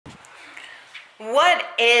What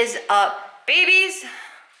is up, babies?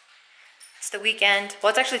 It's the weekend. Well,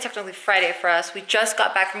 it's actually technically Friday for us. We just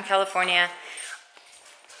got back from California.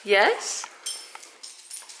 Yes?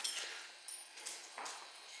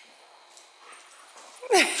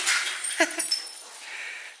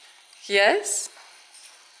 Yes?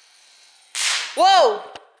 Whoa!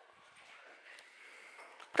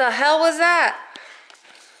 The hell was that?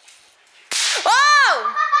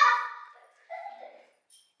 Oh!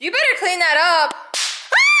 You better clean that up.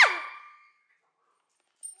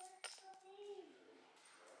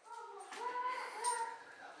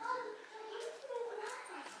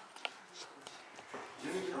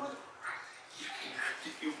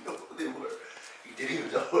 You know what they were. You didn't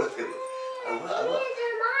even know what they were.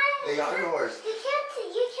 They are yours. You can't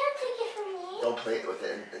take it from me. Don't play with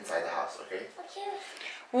it inside the house, okay? Okay.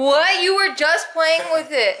 What? You were just playing with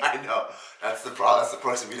it. I know. That's the problem. That's the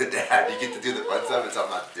perks of being a dad. You get to do the fun stuff and tell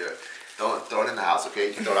them not to do it. Don't throw it in the house, okay?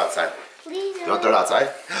 You can throw it outside. Please. Don't throw it outside.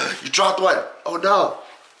 You dropped one. Oh no.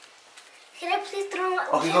 Can I please throw one?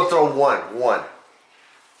 Okay, go throw one.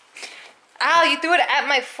 Ow, you threw it at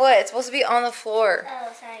my foot. It's supposed to be on the floor.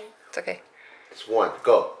 Oh, sorry. It's okay. It's one.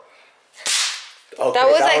 Go. Okay, That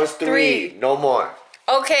was that like was three. No more.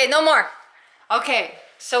 Okay, no more. Okay,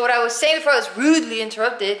 so what I was saying before I was rudely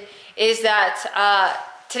interrupted is that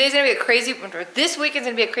today's gonna be a crazy, or this weekend's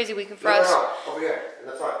gonna be a crazy weekend for us. No, over here, in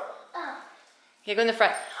the front. Oh. Yeah, go in the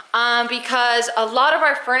front. Because a lot of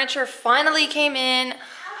our furniture finally came in.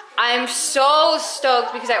 I'm so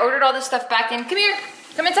stoked because I ordered all this stuff back in. Come here,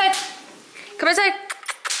 come inside. Come inside.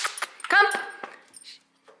 Come.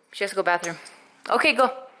 She has to go bathroom. Okay,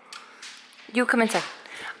 go. You come inside.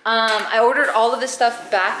 I ordered all of this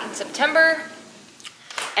stuff back in September.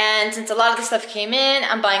 And since a lot of the stuff came in,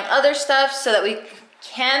 I'm buying other stuff so that we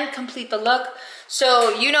can complete the look.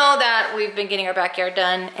 So you know that we've been getting our backyard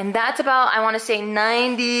done. And that's about, I want to say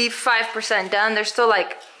 95% done. There's still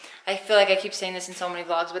like, I feel like I keep saying this in so many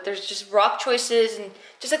vlogs, but there's just rock choices and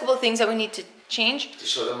just a couple of things that we need to change. To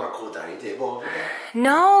show them our cool dining table over there?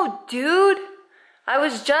 No, dude. I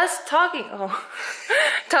was just talking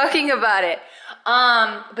about it.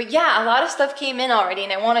 But yeah, a lot of stuff came in already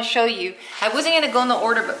and I want to show you. I wasn't going to go in the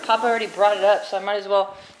order, but Papa already brought it up, so I might as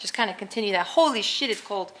well just kind of continue that. Holy shit, it's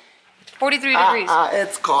cold. It's 43 degrees.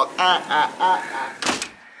 It's cold.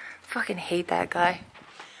 Fucking hate that guy.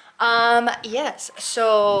 Yes,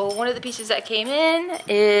 so one of the pieces that came in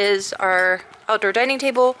is our outdoor dining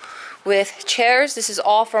table with chairs. This is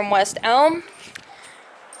all from West Elm.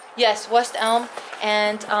 Yes, West Elm.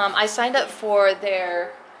 And I signed up for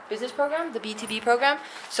their business program, the B2B program.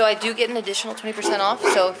 So I do get an additional 20% off.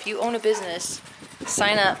 So if you own a business,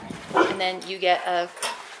 sign up and then you get a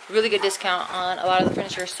really good discount on a lot of the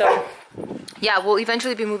furniture. So yeah, we'll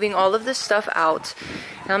eventually be moving all of this stuff out.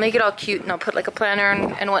 And I'll make it all cute and I'll put like a planner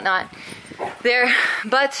and whatnot there.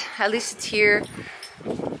 But at least it's here.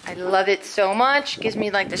 I love it so much. It gives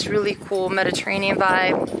me like this really cool Mediterranean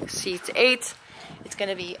vibe. Seats 8. It's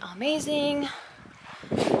gonna be amazing.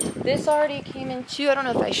 This already came in too. I don't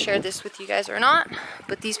know if I shared this with you guys or not,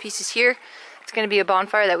 but these pieces here, it's gonna be a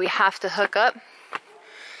bonfire that we have to hook up.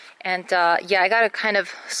 And yeah, I got a kind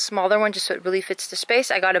of smaller one just so it really fits the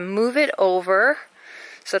space. I gotta move it over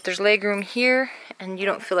so that there's leg room here and you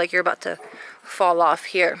don't feel like you're about to fall off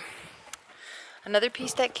here. Another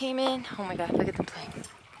piece that came in, oh my god, look at them playing.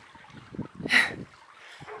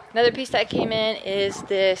 Another piece that came in is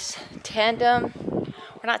this tandem,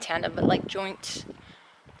 or not tandem, but like joint.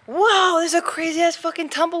 Wow, there's a crazy ass fucking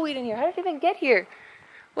tumbleweed in here. How did it even get here?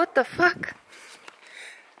 What the fuck?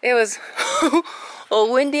 It was a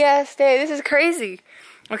windy ass day. This is crazy.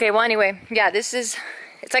 Okay, well anyway, yeah, this is,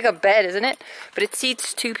 it's like a bed, isn't it? But it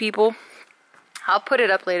seats 2 people. I'll put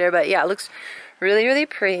it up later, but yeah, it looks really, really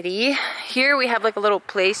pretty. Here we have like a little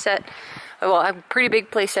play set. Well, a pretty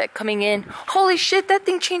big play set coming in. Holy shit, that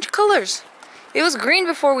thing changed colors. It was green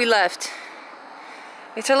before we left.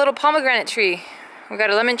 It's our little pomegranate tree. We got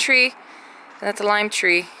a lemon tree, and that's a lime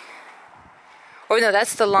tree. Oh no,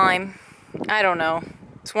 that's the lime. I don't know.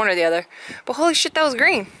 It's one or the other. But holy shit, that was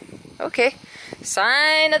green. Okay.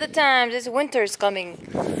 Sign of the times. It's winter's coming.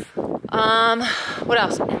 What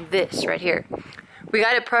else? And this right here. We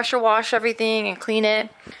got to pressure wash everything and clean it.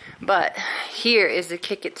 But here is the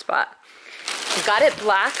kick it spot. I got it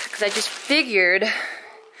black because I just figured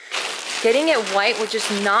getting it white would just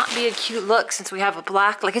not be a cute look since we have a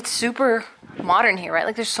black. Like, it's super modern here, right?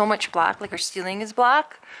 Like, there's so much black. Like, our ceiling is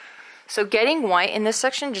black. So getting white in this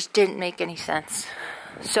section just didn't make any sense.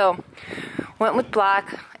 So went with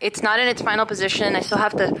black. It's not in its final position. I still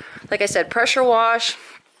have to, like I said, pressure wash.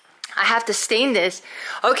 I have to stain this.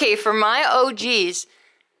 Okay, for my OGs,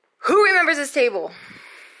 Who remembers this table?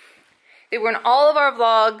 They were in all of our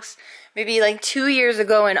vlogs, maybe like 2 years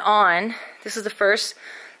ago and on. This is the first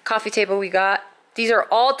coffee table we got. These are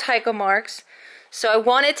all Tycho marks. So I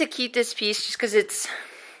wanted to keep this piece just because it's,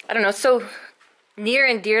 I don't know, so near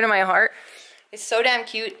and dear to my heart. It's so damn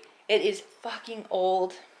cute. It is fucking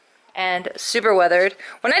old and super weathered.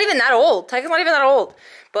 Well, not even that old. Tycho's not even that old.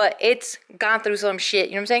 But it's gone through some shit,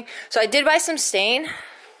 you know what I'm saying? So I did buy some stain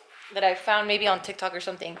that I found maybe on TikTok or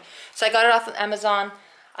something. So I got it off of Amazon.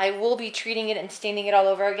 I will be treating it and staining it all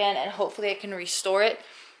over again, and hopefully I can restore it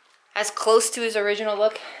as close to his original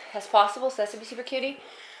look as possible. So that's gonna be super cutie.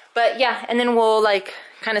 But yeah, and then we'll like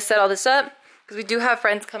kind of set all this up because we do have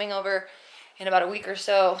friends coming over in about a week or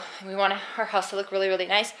so, and we want our house to look really, really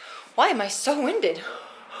nice. Why am I so winded?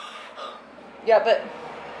 Yeah, but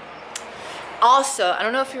also, I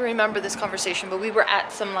don't know if you remember this conversation, but we were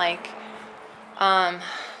at some like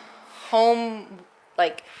home,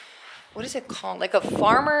 like, what is it called? Like a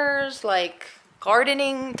farmer's, like,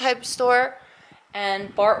 gardening type store.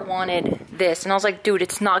 And Bart wanted this. And I was like, dude,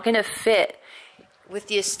 it's not going to fit with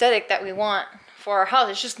the aesthetic that we want for our house.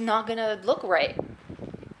 It's just not going to look right.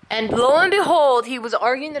 And lo and behold, he was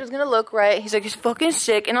arguing that it was going to look right. He's like, it's fucking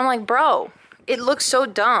sick. And I'm like, bro, it looks so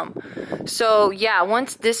dumb. So, yeah,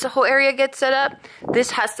 once this whole area gets set up,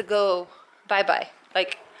 this has to go bye-bye.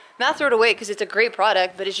 Like, not throw it away because it's a great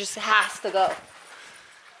product, but it just has to go.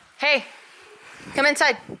 Hey, come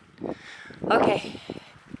inside. Okay.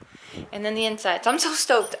 And then the inside. So I'm so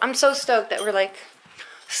stoked. I'm so stoked that we're like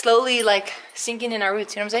slowly like sinking in our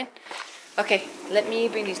roots. You know what I'm saying? Okay, let me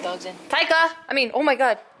bring these dogs in. Taika! I mean, oh my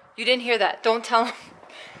God. You didn't hear that. Don't tell him.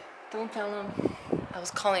 Don't tell him. I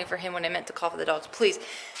was calling for him when I meant to call for the dogs. Please.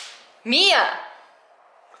 Mia!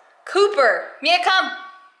 Cooper! Mia, come!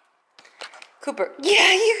 Cooper.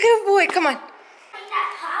 Yeah, you good boy. Come on.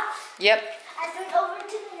 That pops. Yep. I sent over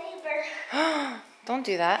to the neighbor. Don't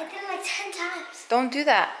do that. I did it like 10 times. Don't do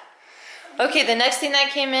that. Okay, the next thing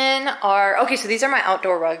that came in are, okay, so these are my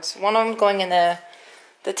outdoor rugs. One of them going in the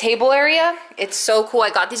table area. It's so cool.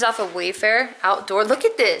 I got these off of Wayfair outdoor. Look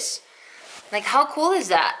at this. Like, how cool is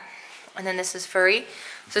that? And then this is furry.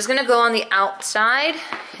 So it's gonna go on the outside.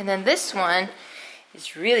 And then this one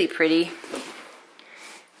is really pretty.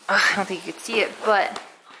 I don't think you could see it, but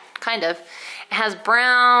kind of. It has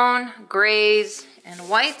brown, grays, and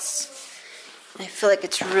whites. I feel like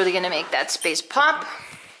it's really gonna make that space pop.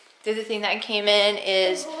 The other thing that came in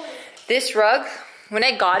is this rug. When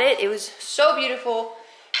I got it, it was so beautiful.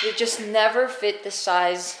 It just never fit the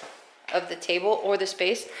size of the table or the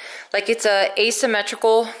space. Like, it's a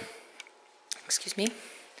asymmetrical, excuse me,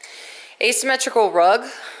 asymmetrical rug. You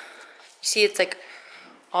see it's like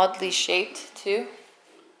oddly shaped too.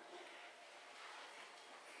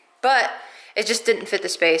 But it just didn't fit the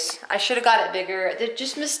space. I should have got it bigger.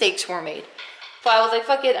 Just mistakes were made. So I was like,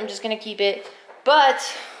 fuck it, I'm just gonna keep it. But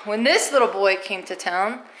when this little boy came to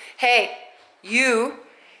town, hey,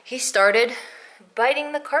 he started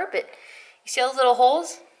biting the carpet. You see all those little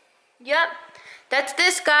holes? Yep, that's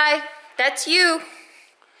this guy. That's you.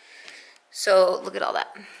 So look at all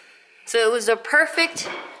that. So it was a perfect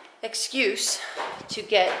excuse to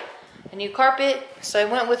get a new carpet. So I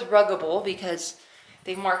went with Ruggable because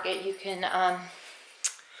they market you can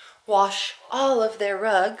wash all of their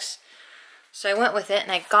rugs. So I went with it,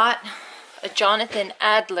 and I got a Jonathan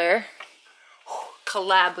Adler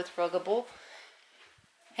collab with Ruggable.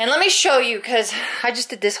 And let me show you, because I just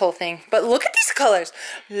did this whole thing. But look at these colors.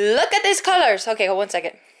 Look at these colors. Okay, hold 1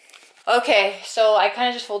 second. Okay, so I kind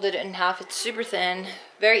of just folded it in half. It's super thin,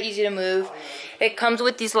 very easy to move. It comes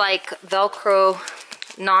with these like Velcro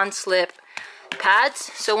non-slip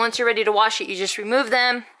pads. So once you're ready to wash it, you just remove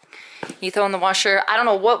them. You throw in the washer. I don't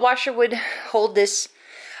know what washer would hold this.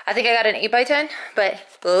 I think I got an 8x10, but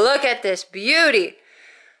look at this beauty.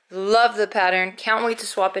 Love the pattern. Can't wait to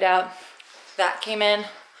swap it out. That came in.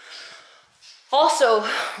 Also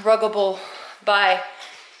Ruggable by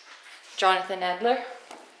Jonathan Adler.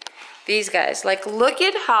 These guys, like, look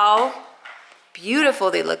at how beautiful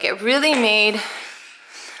they look. It really made,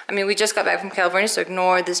 I mean, we just got back from California, so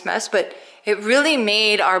ignore this mess, but it really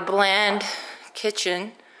made our bland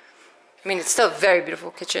kitchen, I mean, it's still a very beautiful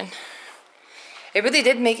kitchen. It really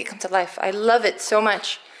did make it come to life. I love it so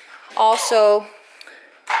much. Also,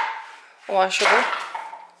 washable.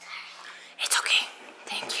 It's okay.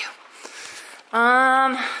 Thank you.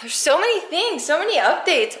 There's so many things, so many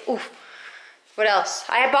updates. Oof. What else?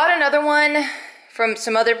 I bought another one from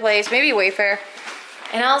some other place, maybe Wayfair.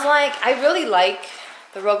 And I was like, I really like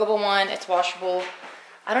the Ruggable one. It's washable.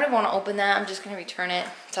 I don't even want to open that. I'm just going to return it.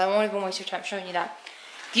 So I won't even waste your time showing you that.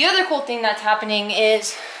 The other cool thing that's happening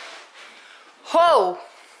is,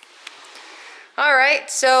 All right,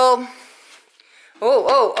 so.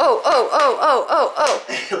 Oh.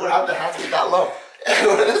 What happened? The house is that low.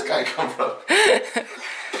 Where did this guy come from?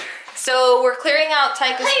 So we're clearing out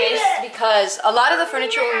Taika's space because a lot of the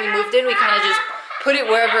furniture when we moved in, we kind of just put it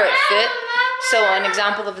wherever it fit. So an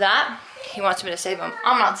example of that, he wants me to save him.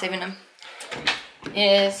 I'm not saving him.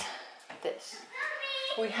 Is this.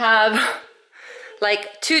 We have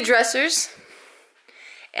like 2 dressers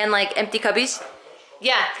and like empty cubbies.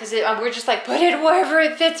 Yeah, because we're just like, put it wherever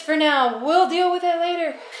it fits for now. We'll deal with it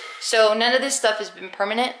later. So none of this stuff has been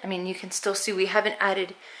permanent. I mean, you can still see we haven't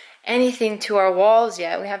added anything to our walls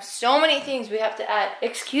yet. We have so many things we have to add.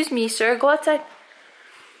 Excuse me, sir, go outside.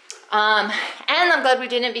 And I'm glad we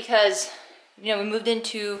didn't because, you know, we moved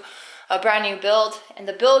into a brand new build and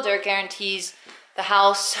the builder guarantees the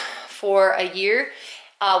house for a year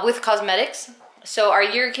with cosmetics. So our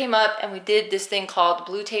year came up and we did this thing called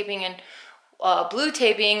blue taping. And blue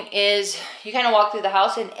taping is you kind of walk through the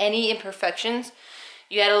house and any imperfections,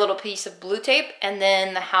 you add a little piece of blue tape and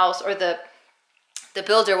then the house or the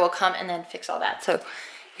builder will come and then fix all that. So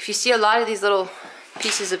if you see a lot of these little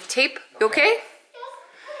pieces of tape, you okay?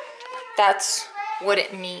 That's what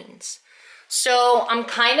it means. So I'm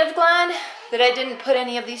kind of glad that I didn't put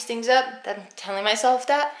any of these things up. I'm telling myself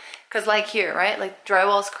that. Because like here, right? Like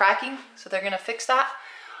drywall is cracking, so they're going to fix that.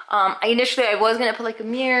 Initially I was going to put like a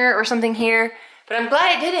mirror or something here. But I'm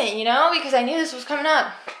glad I didn't, you know? Because I knew this was coming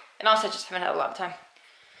up. And also I just haven't had a lot of time.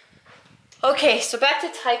 Okay, so back to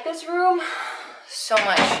Taika's room. So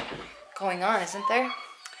much going on, isn't there?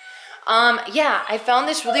 Yeah, I found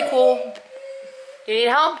this really cool. You need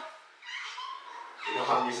help? You know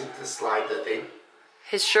how I'm using to slide the thing?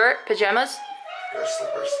 His shirt, pajamas. Your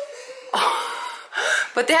slippers.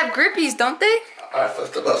 But they have grippies, don't they? I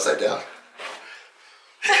flipped them upside down.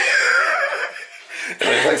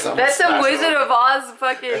 That's some Wizard of Oz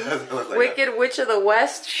fucking like Wicked that. Witch of the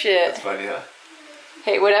West shit. That's funny, huh?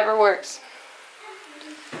 Hey, whatever works.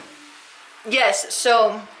 Yes,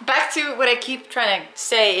 so back to what I keep trying to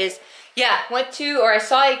say is, yeah, I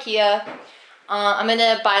saw IKEA. I'm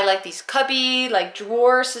gonna buy like these cubby, like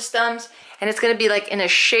drawer systems, and it's gonna be like in a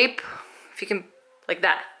shape, if you can, like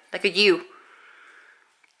that, like a U.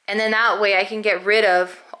 And then that way I can get rid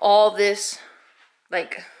of all this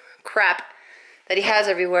like crap that he has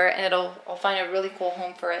everywhere, and I'll find a really cool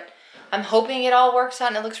home for it. I'm hoping it all works out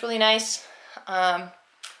and it looks really nice.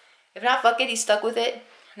 If not, fuck it, he's stuck with it.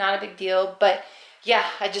 Not a big deal, but yeah,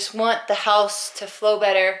 I just want the house to flow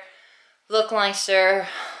better, look nicer,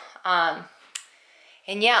 and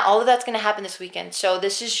yeah, all of that's gonna happen this weekend. So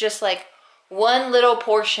this is just like one little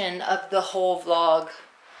portion of the whole vlog.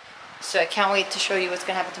 So I can't wait to show you what's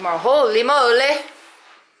gonna happen tomorrow. Holy moly!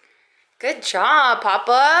 Good job,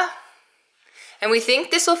 Papa. And we think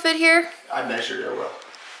this will fit here? I measured it well.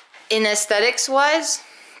 In aesthetics wise?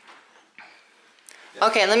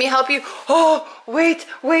 Okay, let me help you. Oh, wait.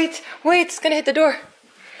 It's gonna hit the door.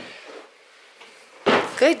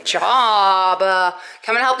 Good job.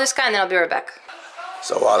 Come and help this guy and then I'll be right back.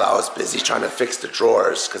 So while I was busy trying to fix the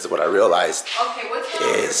drawers, because what I realized Okay, what's going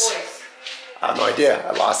on with your is, voice? I have no idea.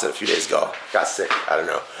 I lost it a few days ago. Got sick. I don't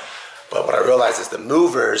know. But what I realized is the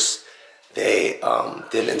movers, they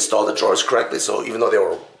didn't install the drawers correctly. So even though they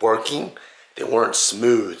were working, they weren't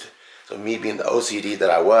smooth. So me being the OCD that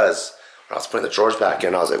I was putting the drawers back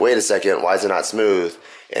in, I was like, wait a second, why is it not smooth?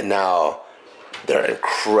 And now they're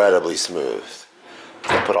incredibly smooth. So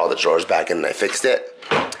I put all the drawers back in and I fixed it.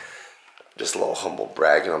 Just a little humble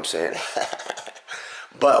brag, you know what I'm saying?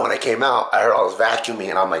 But when I came out, I heard all this vacuuming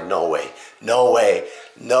and I'm like, no way.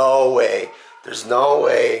 There's no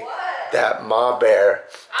way that Ma Bear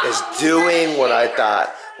is doing what I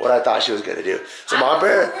thought she was gonna do. So Ma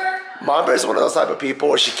Bear's one of those type of people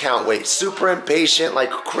where she can't wait. Super impatient, like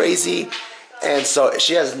crazy. And so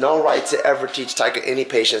she has no right to ever teach Taika any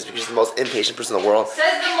patience because she's the most impatient person in the world.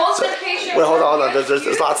 Says the most impatient. Wait, hold on.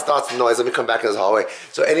 There's lots of noise. Let me come back in this hallway.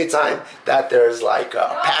 So anytime that there's like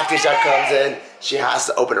a package that comes in, she has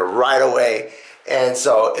to open it right away. And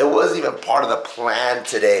so it wasn't even part of the plan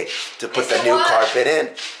today to put the new carpet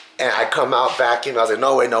in. And I come out vacuuming. I was like,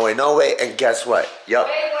 no way. And guess what? Yep.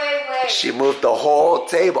 Wait. She moved the whole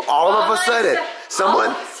table. All of a sudden,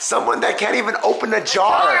 someone that can't even open a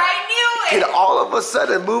jar can all of a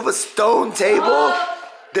sudden move a stone table.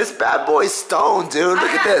 This bad boy's stone, dude. Look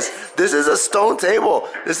at this. This is a stone table.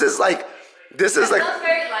 This is like,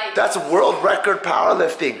 that's world record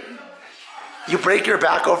powerlifting. You break your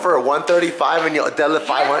back over a 135 and you deadlift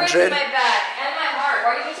 500. My back and my heart.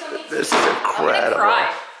 Why are you doing something? This is incredible. I'm gonna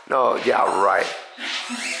cry. No, yeah, right.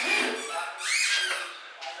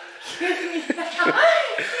 With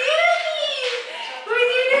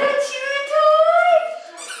your little chewy toy.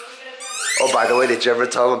 Oh, by the way, did you ever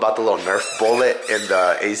tell them about the little Nerf bullet in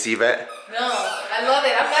the AC vent? No, I love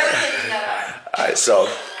it. I'm never taking that out. Alright, so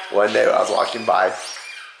one day I was walking by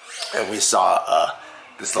and we saw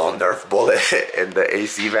this little Nerf bullet in the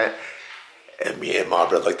AC vent, and me and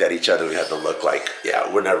Barbara looked at each other. We had to look like,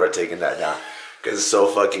 yeah, we're never taking that down because it's so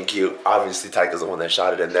fucking cute. Obviously, Tyka's the one that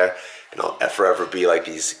shot it in there, and it'll forever be like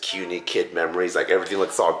these cutie kid memories. Like everything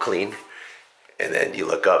looks all clean, and then you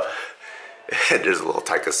look up and there's a little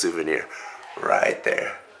Tyka souvenir right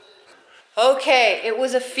there. Okay, it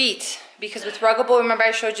was a feat because with Ruggable, remember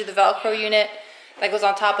I showed you the Velcro unit that goes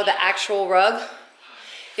on top of the actual rug?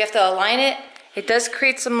 You have to align it. It does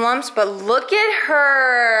create some lumps, but look at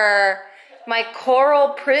her. My coral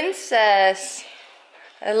princess.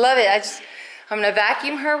 I love it. I'm gonna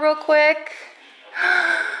vacuum her real quick.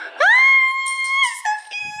 Ah, so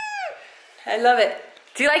cute. I love it.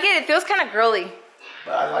 Do you like it? It feels kind of girly.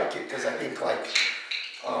 But I like it because I think like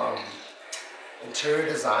interior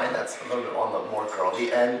design that's a little bit on the more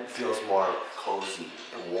girly end feels more cozy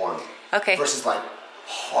and warm. Okay. Versus like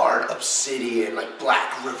hard obsidian, like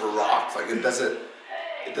black river rock. Like it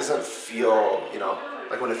doesn't feel, you know,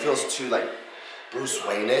 like when it feels too like Bruce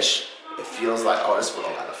Wayne-ish, it feels like, oh, this one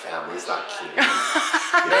got a family, it's not cute. You know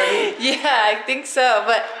what I mean? Yeah, I think so.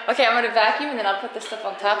 But okay, I'm gonna vacuum and then I'll put this stuff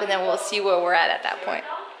on top and then we'll see where we're at that point.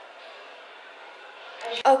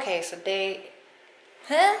 Okay, so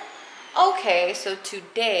Okay, so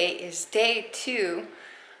today is day 2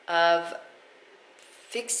 of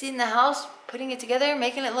fixing the house, putting it together,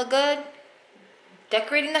 making it look good,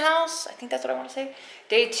 decorating the house. I think that's what I want to say.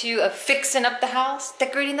 Day 2 of fixing up the house,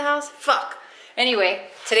 decorating the house. Fuck. Anyway,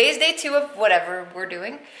 today is day 2 of whatever we're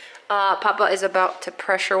doing. Papa is about to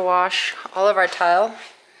pressure wash all of our tile.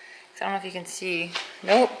 I don't know if you can see.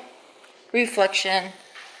 Nope. Reflection.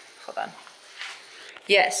 Hold on.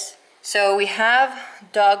 Yes. So we have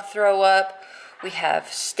dog throw up. We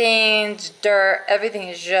have stains, dirt. Everything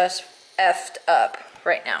is just effed up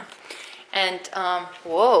right now. And,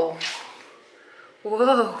 whoa.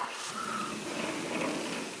 Whoa.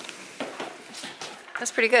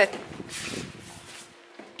 That's pretty good.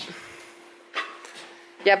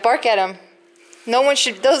 Yeah, bark at him. No one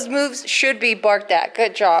should, those moves should be barked at.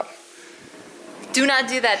 Good job. Do not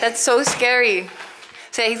do that. That's so scary.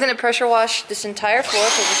 So yeah, he's gonna pressure wash this entire floor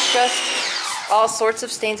because it's just all sorts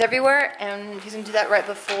of stains everywhere. And he's gonna do that right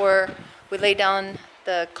before we lay down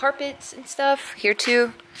the carpets and stuff here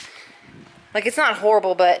too. Like it's not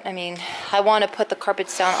horrible, but I mean, I want to put the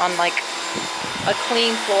carpets down on like a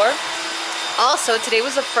clean floor. Also, today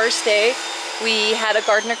was the first day we had a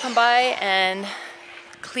gardener come by and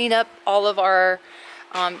clean up all of our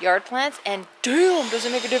yard plants, and damn, does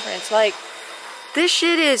it make a difference. Like, this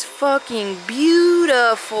shit is fucking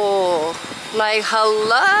beautiful. Like,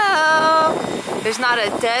 hello. There's not a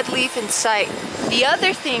dead leaf in sight. The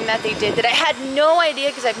other thing that they did that I had no idea,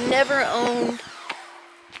 because I've never owned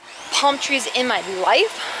palm trees in my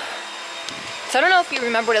life. So I don't know if you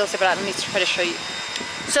remember what it looks like, but let me try to show you.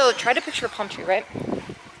 So try to picture a palm tree, right?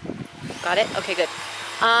 Got it? Okay, good.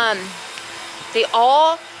 They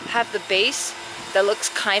all have the base that looks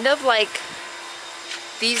kind of like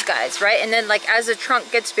these guys, right? And then like as the trunk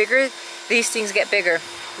gets bigger, these things get bigger.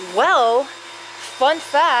 Well, fun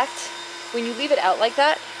fact, when you leave it out like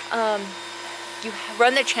that, you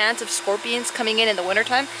run the chance of scorpions coming in the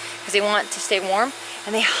wintertime because they want to stay warm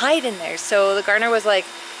and they hide in there. So the gardener was like,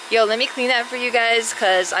 yo, let me clean that for you guys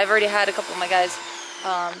because I've already had a couple of my guys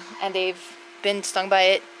and they've been stung by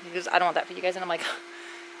it. He goes, I don't want that for you guys. And I'm like,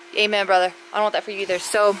 amen, brother. I don't want that for you either.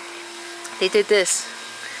 So they did this.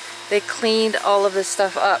 They cleaned all of this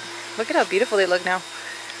stuff up. Look at how beautiful they look now.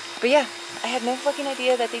 But yeah, I had no fucking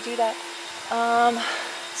idea that they do that.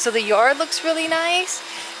 So the yard looks really nice.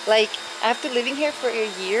 Like, after living here for a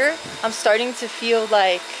year, I'm starting to feel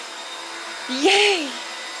like, yay!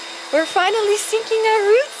 We're finally sinking our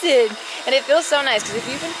roots in. And it feels so nice, because if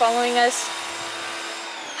you've been following us,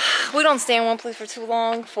 we don't stay in one place for too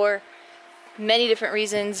long for many different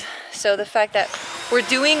reasons. So the fact that we're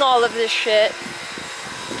doing all of this shit,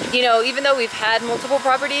 you know, even though we've had multiple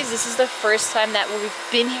properties, this is the first time that we've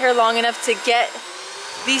been here long enough to get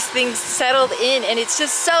these things settled in, and it's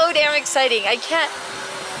just so damn exciting.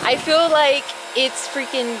 I feel like it's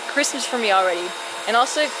freaking Christmas for me already. And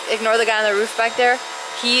also, ignore the guy on the roof back there.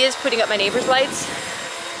 He is putting up my neighbor's lights.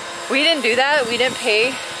 We didn't do that. We didn't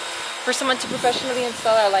pay for someone to professionally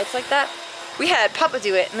install our lights like that. We had Papa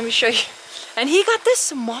do it. Let me show you. And he got the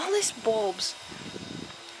smallest bulbs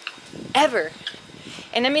ever.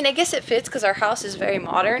 And I mean, I guess it fits because our house is very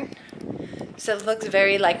modern. So it looks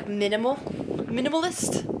very like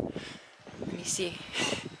minimalist. Let me see.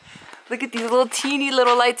 Look at these little teeny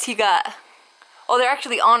little lights he got. Oh, they're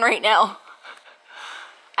actually on right now.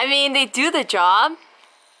 I mean, they do the job,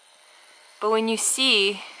 but when you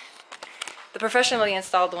see the professionally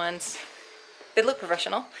installed ones, they look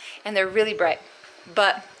professional and they're really bright.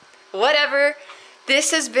 But whatever,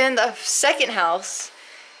 this has been the second house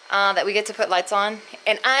that we get to put lights on,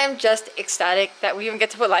 and I'm just ecstatic that we even get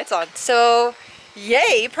to put lights on. So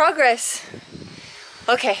yay, progress.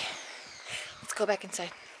 Okay, let's go back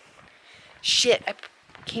inside. Shit, I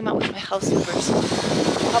came out with my house slippers.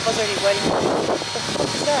 Papa's already waiting. What the fuck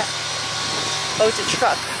is that? Oh, it's a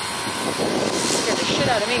truck. Scared the shit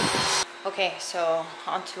out of me. Okay, so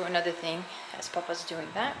on to another thing as Papa's doing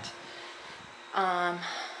that.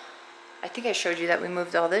 I think I showed you that we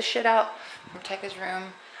moved all this shit out from Tyka's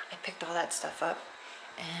room. I picked all that stuff up,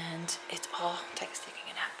 and it's all, Tyka's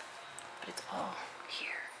taking a nap, but it's all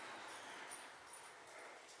here.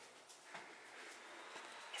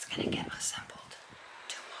 It's gonna get assembled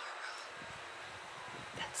tomorrow.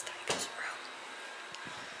 That's Tyka's room.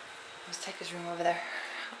 That's Tyka's room over there.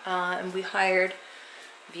 And we hired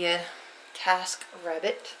via Task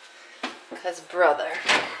Rabbit, because brother,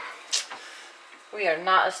 we are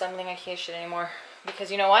not assembling IKEA shit anymore.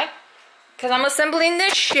 Because you know why? Because I'm assembling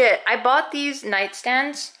this shit. I bought these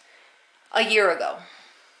nightstands a year ago,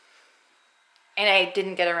 and I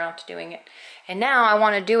didn't get around to doing it. And now I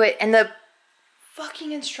want to do it, and the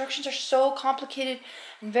fucking instructions are so complicated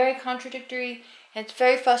and very contradictory, and it's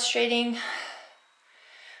very frustrating.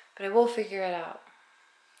 But I will figure it out.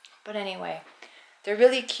 But anyway, they're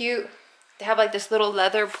really cute. They have like this little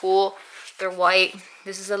leather pool. They're white.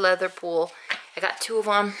 This is a leather pool. I got 2 of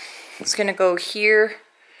them. It's gonna go here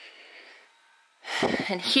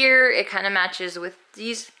and here. It kind of matches with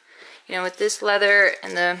these, you know, with this leather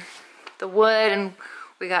and the wood, and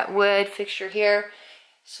we got wood fixture here.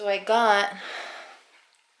 So I got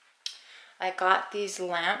these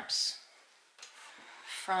lamps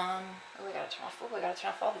from, oh, I gotta turn off, oh, I gotta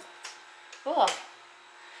turn off all these. Oh,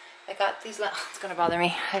 I got these lamps. It's gonna bother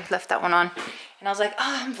me. I left that one on, and I was like,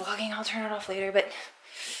 oh, I'm vlogging, I'll turn it off later. But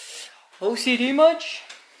OCD much?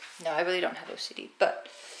 No, I really don't have OCD, but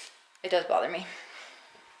it does bother me.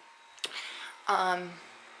 Okay,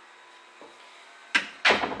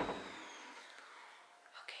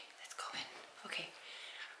 let's go in. Okay,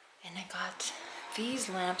 and I got these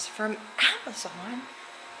lamps from Amazon.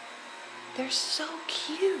 They're so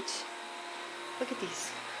cute. Look at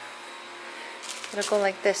these. It'll go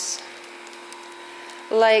like this.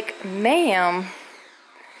 Like, ma'am,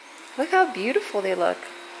 look how beautiful they look.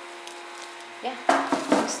 Yeah,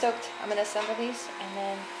 I'm stoked. I'm gonna assemble these, and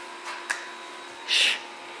then shh,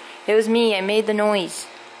 it was me. I made the noise.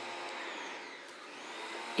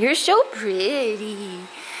 You're so pretty.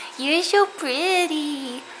 You're so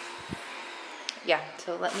pretty. Yeah,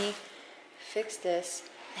 so let me fix this,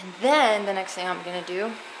 and then the next thing I'm gonna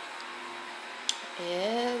do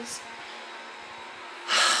is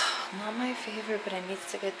not my favorite, but it needs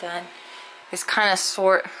to get done, is kind of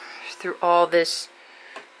sort through all this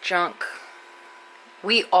junk.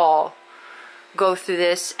 We all go through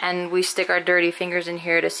this, and we stick our dirty fingers in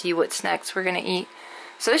here to see what snacks we're gonna eat.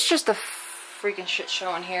 So it's just a freaking shit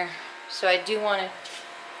show in here. So I do want to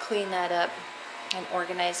clean that up and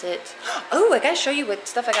organize it. Oh, I gotta show you what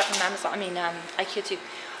stuff I got from Amazon. I mean, IKEA too.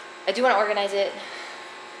 I do want to organize it,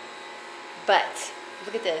 but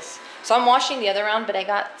look at this. So I'm washing the other round, but I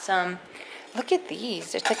got some, look at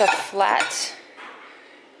these. It's like a flat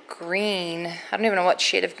green. I don't even know what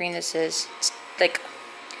shade of green this is. It's like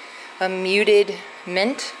a muted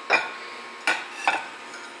mint.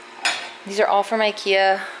 These are all from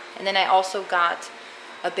IKEA. And then I also got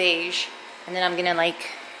a beige. And then I'm gonna like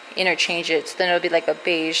interchange it. So then it'll be like a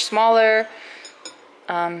beige smaller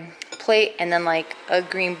plate, and then like a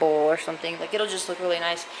green bowl or something. Like, it'll just look really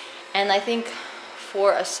nice. And I think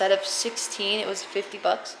for a set of 16, it was 50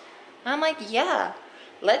 bucks. And I'm like, yeah,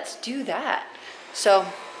 let's do that. So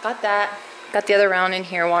got that. Got the other round in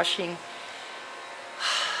here washing.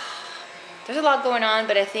 There's a lot going on,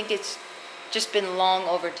 but I think it's just been long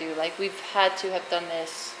overdue. Like, we've had to have done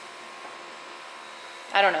this.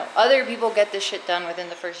 I don't know. Other people get this shit done within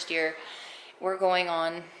the first year. We're going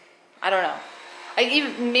on, I don't know.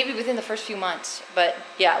 Even maybe within the first few months. But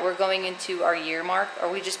yeah, we're going into our year mark, or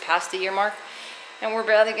we just passed the year mark, and we're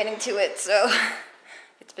barely getting to it. So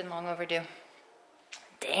it's been long overdue.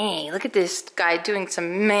 Dang, look at this guy doing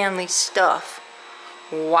some manly stuff.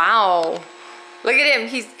 Wow. Look at him.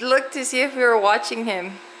 He's looked to see if we were watching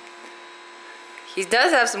him. He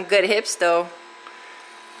does have some good hips though.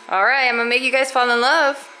 Alright, I'm gonna make you guys fall in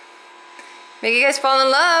love. Make you guys fall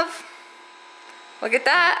in love. Look at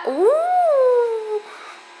that. Ooh.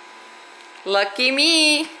 Lucky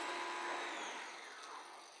me.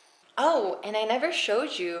 Oh, and I never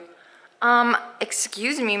showed you.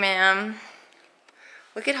 Excuse me, ma'am.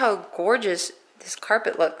 Look at how gorgeous this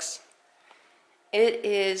carpet looks. It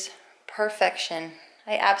is perfection.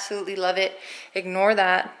 I absolutely love it. Ignore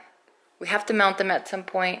that. We have to mount them at some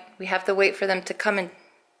point. We have to wait for them to come and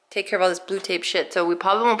take care of all this blue tape shit. So we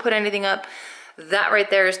probably won't put anything up. That right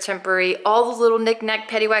there is temporary. All those little knick-knack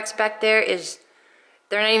paddywhacks back there is,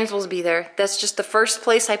 they're not even supposed to be there. That's just the first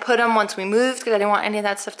place I put them once we moved because I didn't want any of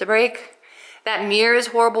that stuff to break. That mirror is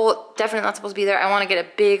horrible. Definitely not supposed to be there. I want to get a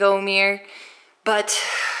big old mirror. But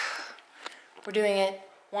we're doing it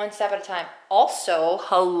one step at a time. Also,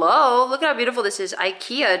 hello, look at how beautiful this is.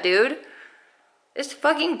 IKEA, dude. It's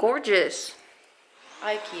fucking gorgeous.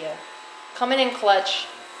 IKEA. Coming in clutch.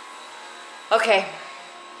 Okay,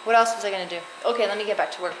 what else was I gonna do? Okay, let me get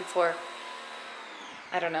back to work before,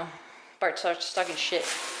 I don't know, Bart starts talking shit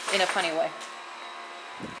in a funny way.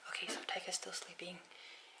 Okay, so Tyka's still sleeping,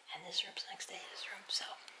 and this room's next to his room, so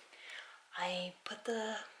I put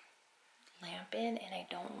the lamp in, and I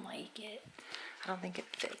don't like it. I don't think it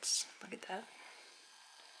fits. Look at that.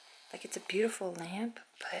 Like, it's a beautiful lamp,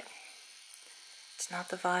 but it's not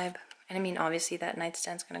the vibe. And I mean, obviously that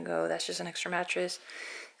nightstand's gonna go. That's just an extra mattress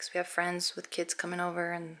because we have friends with kids coming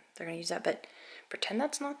over and they're gonna use that. But pretend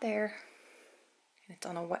that's not there. And it's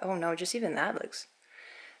on a, oh no, just even that looks,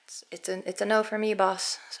 it's a no for me,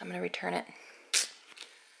 boss. So I'm gonna return it.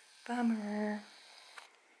 Bummer.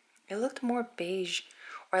 It looked more beige,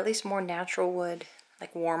 or at least more natural wood,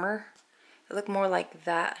 like warmer. It looked more like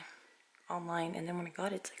that online, and then when I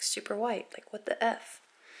got it, it's like super white. Like, what the F?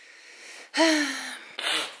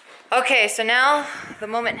 Okay, so now the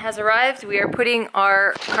moment has arrived. We are putting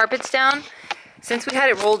our carpets down. Since we had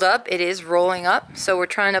it rolled up, it is rolling up. So we're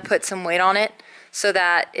trying to put some weight on it so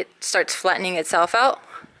that it starts flattening itself out.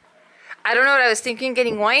 I don't know what I was thinking,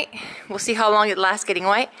 getting white. We'll see how long it lasts getting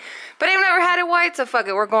white. But I've never had it white, so fuck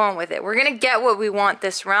it, we're going with it. We're gonna get what we want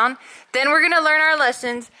this round. Then we're gonna learn our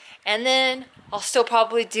lessons, and then I'll still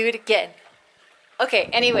probably do it again. Okay,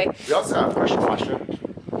 anyway. We also have pressure washer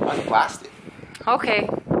on plastic. Okay.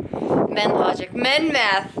 Men logic. Men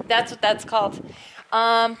math. That's what that's called.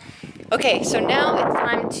 Okay, so now it's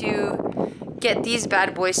time to get these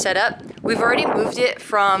bad boys set up. We've already moved it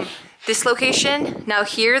from this location. Now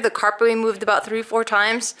here, the carpet we moved about 3 or 4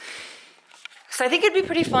 times. So I think it'd be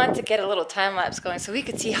pretty fun to get a little time lapse going so we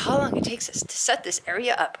could see how long it takes us to set this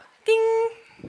area up. Ding!